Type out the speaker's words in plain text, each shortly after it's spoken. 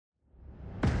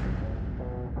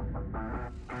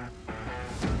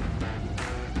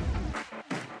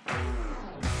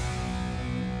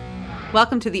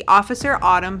Welcome to the Officer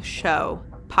Autumn Show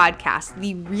podcast,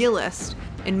 the realest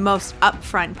and most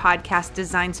upfront podcast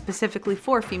designed specifically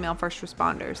for female first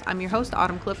responders. I'm your host,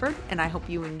 Autumn Clifford, and I hope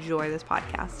you enjoy this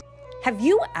podcast. Have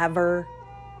you ever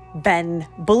been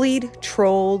bullied,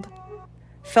 trolled,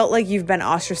 felt like you've been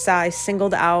ostracized,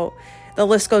 singled out? The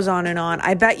list goes on and on.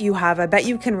 I bet you have. I bet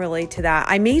you can relate to that.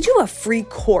 I made you a free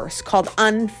course called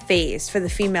Unfazed for the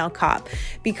female cop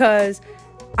because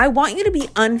I want you to be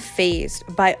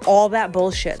unfazed by all that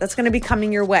bullshit that's going to be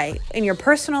coming your way in your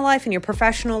personal life, in your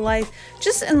professional life,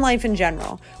 just in life in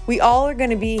general. We all are going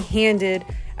to be handed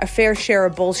a fair share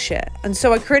of bullshit. And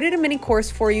so I created a mini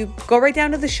course for you. Go right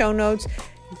down to the show notes,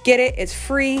 get it. It's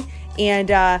free.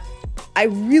 And I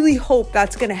really hope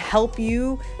that's going to help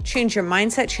you change your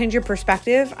mindset, change your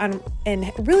perspective, and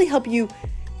really help you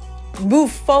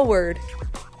move forward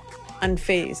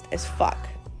unfazed as fuck.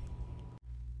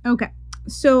 Okay.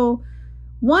 So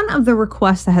one of the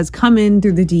requests that has come in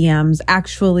through the DMs,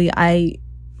 actually,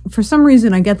 for some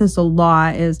reason, I get this a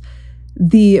lot, is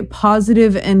the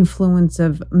positive influence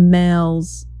of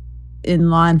males in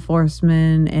law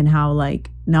enforcement and how, like,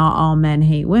 not all men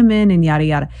hate women and yada,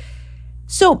 yada.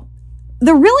 So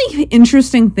the really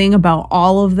interesting thing about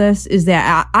all of this is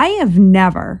that I have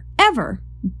never, ever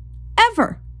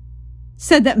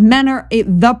said that men are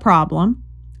the problem.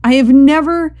 I have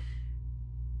never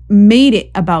made it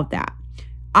about that.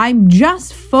 I'm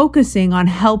just focusing on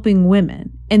helping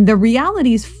women. And the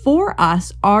realities for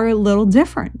us are a little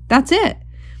different. That's it.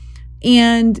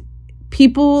 And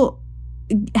people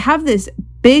have this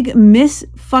big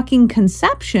mis-fucking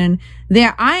conception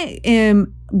that I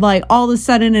am like all of a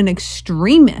sudden an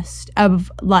extremist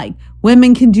of like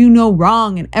women can do no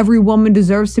wrong and every woman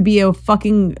deserves to be a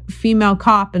fucking female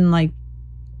cop and like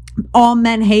all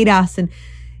men hate us and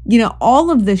you know all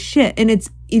of this shit. And it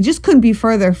just couldn't be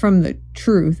further from the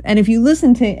truth. And if you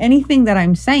listen to anything that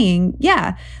I'm saying,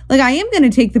 yeah, like I am going to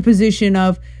take the position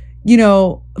of, you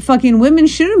know, fucking women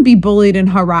shouldn't be bullied and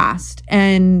harassed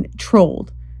and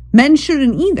trolled. Men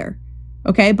shouldn't either.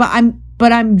 Okay. But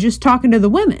I'm just talking to the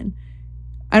women.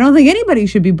 I don't think anybody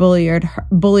should be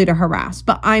bullied or harassed,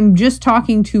 but I'm just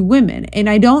talking to women. And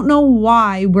I don't know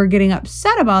why we're getting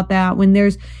upset about that when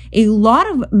there's a lot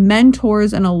of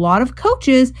mentors and a lot of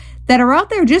coaches that are out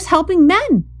there just helping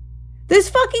men. There's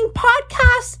fucking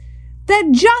podcasts that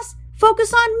just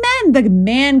focus on men. The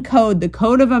man code, the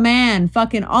code of a man,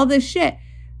 fucking all this shit.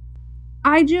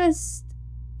 I'm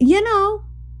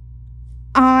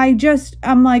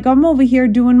like, I'm over here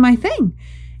doing my thing.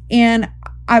 And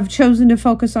I've chosen to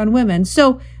focus on women.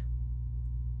 So,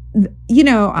 you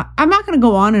know, I'm not going to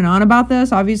go on and on about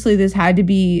this. Obviously, this had to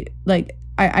be like,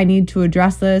 I need to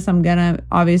address this.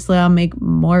 I'll make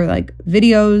more like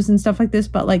videos and stuff like this.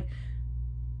 But like,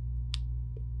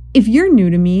 if you're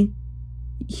new to me,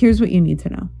 here's what you need to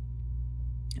know.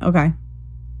 Okay.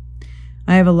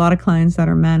 I have a lot of clients that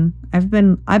are men. I've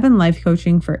been life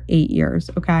coaching for 8 years.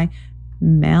 Okay.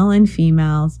 Male and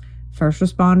females, first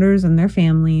responders and their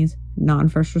families,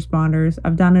 non-first responders.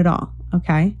 I've done it all.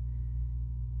 Okay.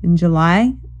 In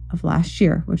July of last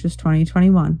year, which is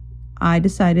 2021, I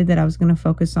decided that I was going to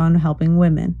focus on helping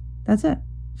women. That's it.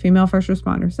 Female first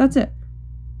responders. That's it.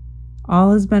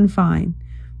 All has been fine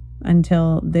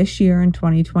until this year in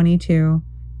 2022.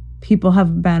 People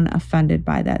have been offended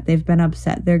by that. They've been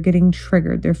upset. They're getting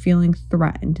triggered. They're feeling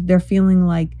threatened. They're feeling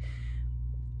like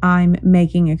I'm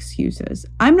making excuses.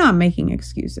 I'm not making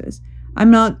excuses. I'm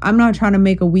not trying to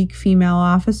make a weak female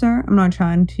officer. I'm not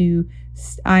trying to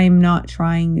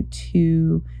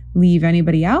leave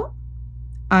anybody out.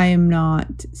 I am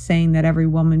not saying that every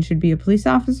woman should be a police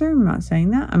officer. I'm not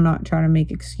saying that. I'm not trying to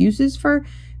make excuses for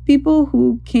people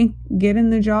who can't get in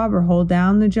the job or hold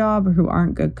down the job or who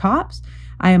aren't good cops.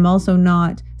 I am also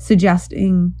not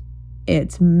suggesting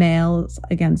it's males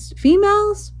against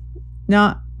females,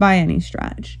 not by any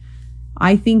stretch.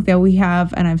 I think that we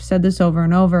have, and I've said this over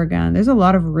and over again, there's a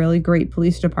lot of really great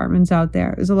police departments out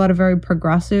there. There's a lot of very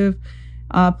progressive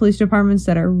police departments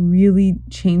that are really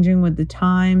changing with the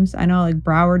times. I know like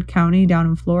Broward County down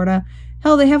in Florida,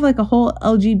 hell, they have like a whole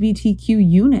LGBTQ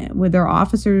unit where their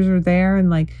officers are there and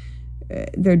like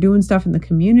they're doing stuff in the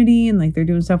community and like they're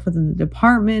doing stuff within the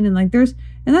department and like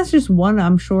and that's just one,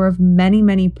 I'm sure, of many,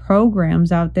 many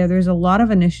programs out there. There's a lot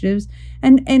of initiatives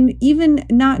and even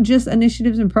not just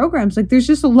initiatives and programs, like there's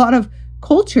just a lot of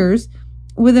cultures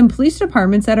within police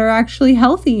departments that are actually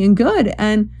healthy and good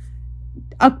and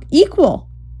equal,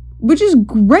 which is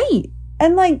great.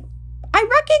 And like,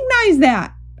 I recognize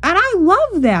that and I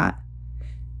love that.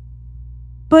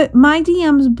 But my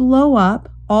DMs blow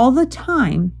up all the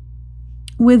time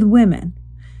with women,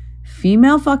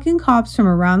 female fucking cops from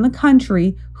around the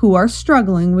country who are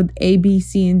struggling with A, B,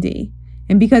 C, and D.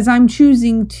 And because I'm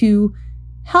choosing to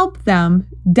help them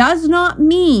does not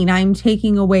mean I'm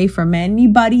taking away from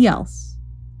anybody else.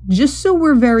 Just so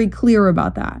we're very clear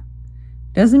about that.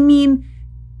 Doesn't mean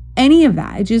any of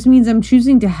that. It just means I'm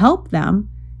choosing to help them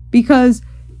because,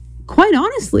 quite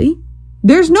honestly,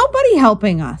 there's nobody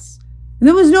helping us.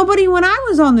 There was nobody when I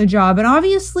was on the job. And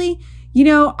obviously, you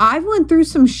know, I've went through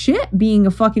some shit being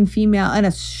a fucking female, and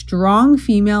a strong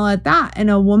female at that, and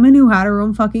a woman who had her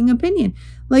own fucking opinion.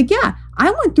 Like, yeah,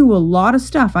 I went through a lot of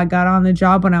stuff. I got on the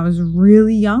job when I was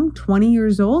really young, 20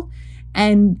 years old.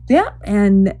 And yeah,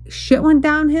 and shit went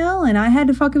downhill and I had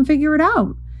to fucking figure it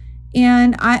out.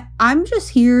 And I'm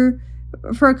just here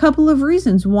for a couple of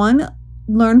reasons. One,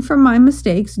 learn from my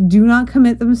mistakes. Do not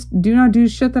commit them. Do not do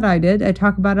shit that I did. I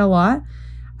talk about it a lot.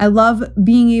 I love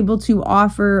being able to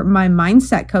offer my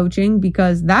mindset coaching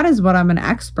because that is what I'm an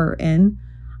expert in.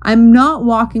 I'm not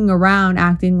walking around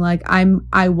acting like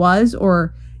I was,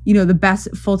 or, you know, the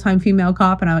best full-time female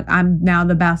cop. And I'm now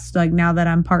the best, like now that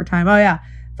I'm part-time. Oh yeah.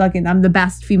 Fucking, I'm the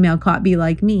best female cop, be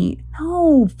like me.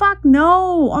 No, fuck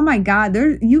no. Oh my God.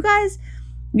 You guys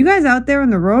out there on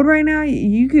the road right now,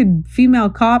 you could female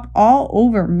cop all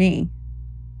over me.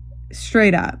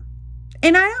 Straight up.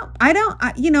 And I don't,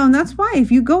 you know, and that's why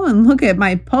if you go and look at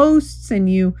my posts and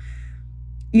you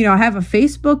know, I have a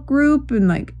Facebook group and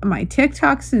like my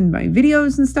TikToks and my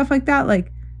videos and stuff like that,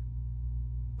 like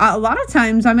a lot of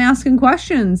times I'm asking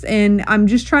questions and I'm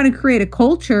just trying to create a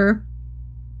culture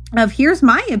of here's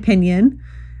my opinion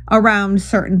around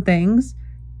certain things.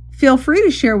 Feel free to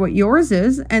share what yours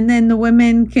is. And then the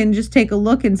women can just take a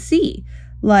look and see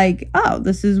like, oh,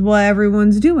 this is what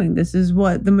everyone's doing. This is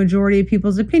what the majority of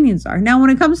people's opinions are. Now, when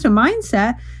it comes to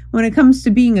mindset, when it comes to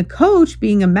being a coach,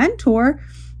 being a mentor,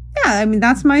 yeah, I mean,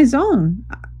 that's my zone.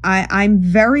 I'm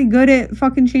very good at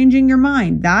fucking changing your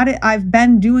mind. That I've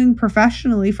been doing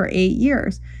professionally for 8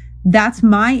 years. That's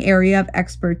my area of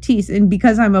expertise. And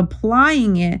because I'm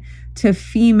applying it to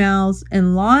females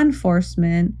in law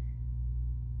enforcement,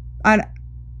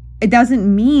 it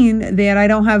doesn't mean that I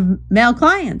don't have male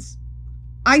clients.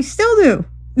 I still do.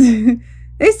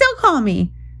 They still call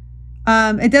me.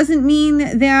 It doesn't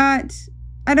mean that,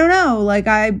 I don't know, like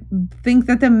I think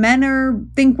that the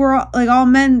men think we're like all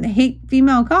men hate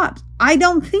female cops. I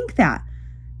don't think that.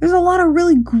 There's a lot of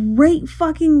really great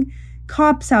fucking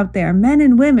cops out there, men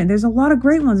and women. There's a lot of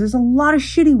great ones. There's a lot of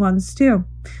shitty ones too.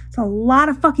 There's a lot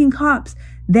of fucking cops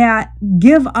that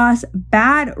give us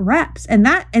bad reps. And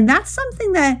that's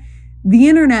something that the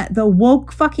internet, the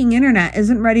woke fucking internet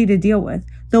isn't ready to deal with.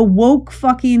 The woke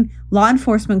fucking law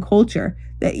enforcement culture,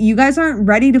 that you guys aren't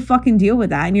ready to fucking deal with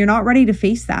that and you're not ready to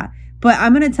face that. But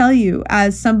I'm going to tell you,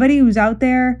 as somebody who's out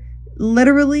there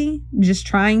literally just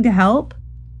trying to help,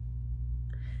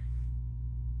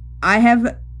 I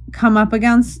have come up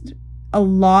against a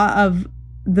lot of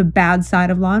the bad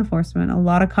side of law enforcement. A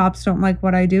lot of cops don't like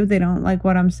what I do. They don't like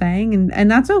what I'm saying.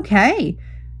 And that's okay.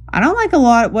 I don't like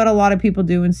what a lot of people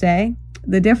do and say.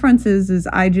 The difference is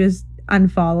I just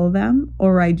unfollow them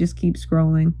or I just keep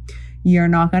scrolling. You're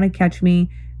not going to catch me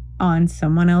on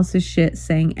someone else's shit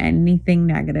saying anything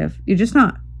negative. You're just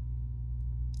not.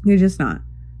 You're just not.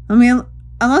 I mean,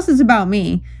 unless it's about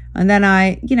me. And then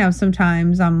I, you know,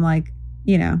 sometimes I'm like,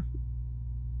 you know,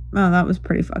 oh, that was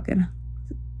pretty fucking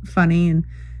funny. And,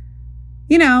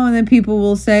 you know, and then people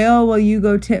will say, oh, well, you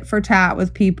go tit for tat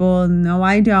with people. No,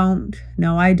 I don't.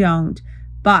 No, I don't.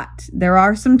 But there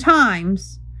are some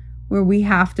times where we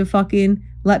have to fucking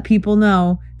let people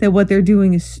know that what they're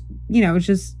doing is, you know, it's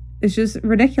just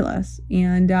ridiculous.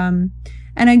 And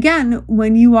again,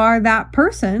 when you are that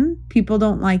person, people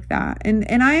don't like that.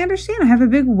 And I understand I have a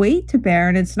big weight to bear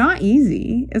and it's not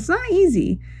easy. It's not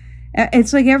easy.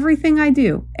 It's like everything I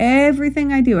do,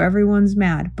 everyone's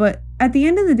mad. But at the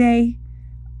end of the day,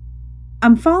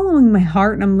 I'm following my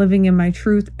heart and I'm living in my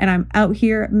truth and I'm out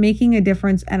here making a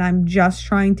difference and I'm just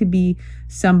trying to be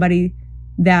somebody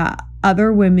that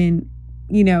other women,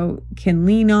 you know, can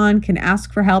lean on, can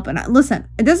ask for help. And listen,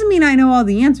 it doesn't mean I know all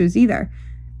the answers either.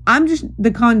 I'm just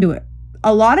the conduit.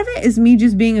 A lot of it is me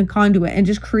just being a conduit and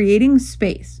just creating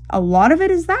space. A lot of it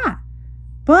is that.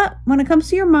 But when it comes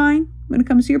to your mind, when it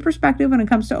comes to your perspective, when it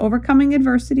comes to overcoming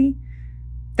adversity,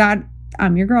 that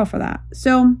I'm your girl for that.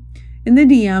 So in the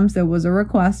DMs, there was a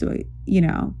request, you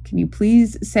know, can you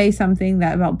please say something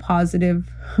that about positive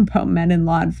about men in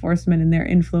law enforcement and their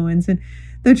influence? And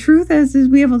the truth is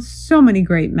we have so many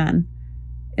great men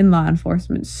in law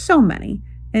enforcement, so many.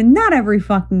 And not every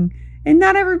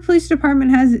police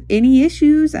department has any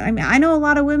issues. I mean, I know a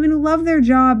lot of women who love their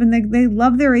job and they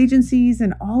love their agencies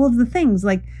and all of the things,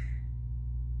 like,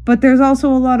 but there's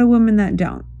also a lot of women that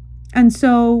don't. And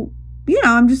so,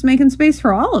 I'm just making space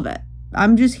for all of it.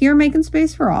 I'm just here making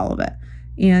space for all of it.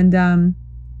 And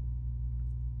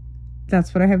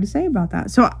that's what I have to say about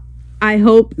that. So I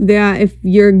hope that if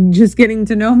you're just getting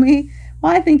to know me,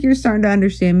 well, I think you're starting to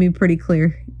understand me pretty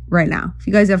clear right now. If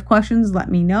you guys have questions, let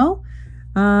me know.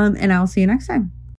 And I'll see you next time.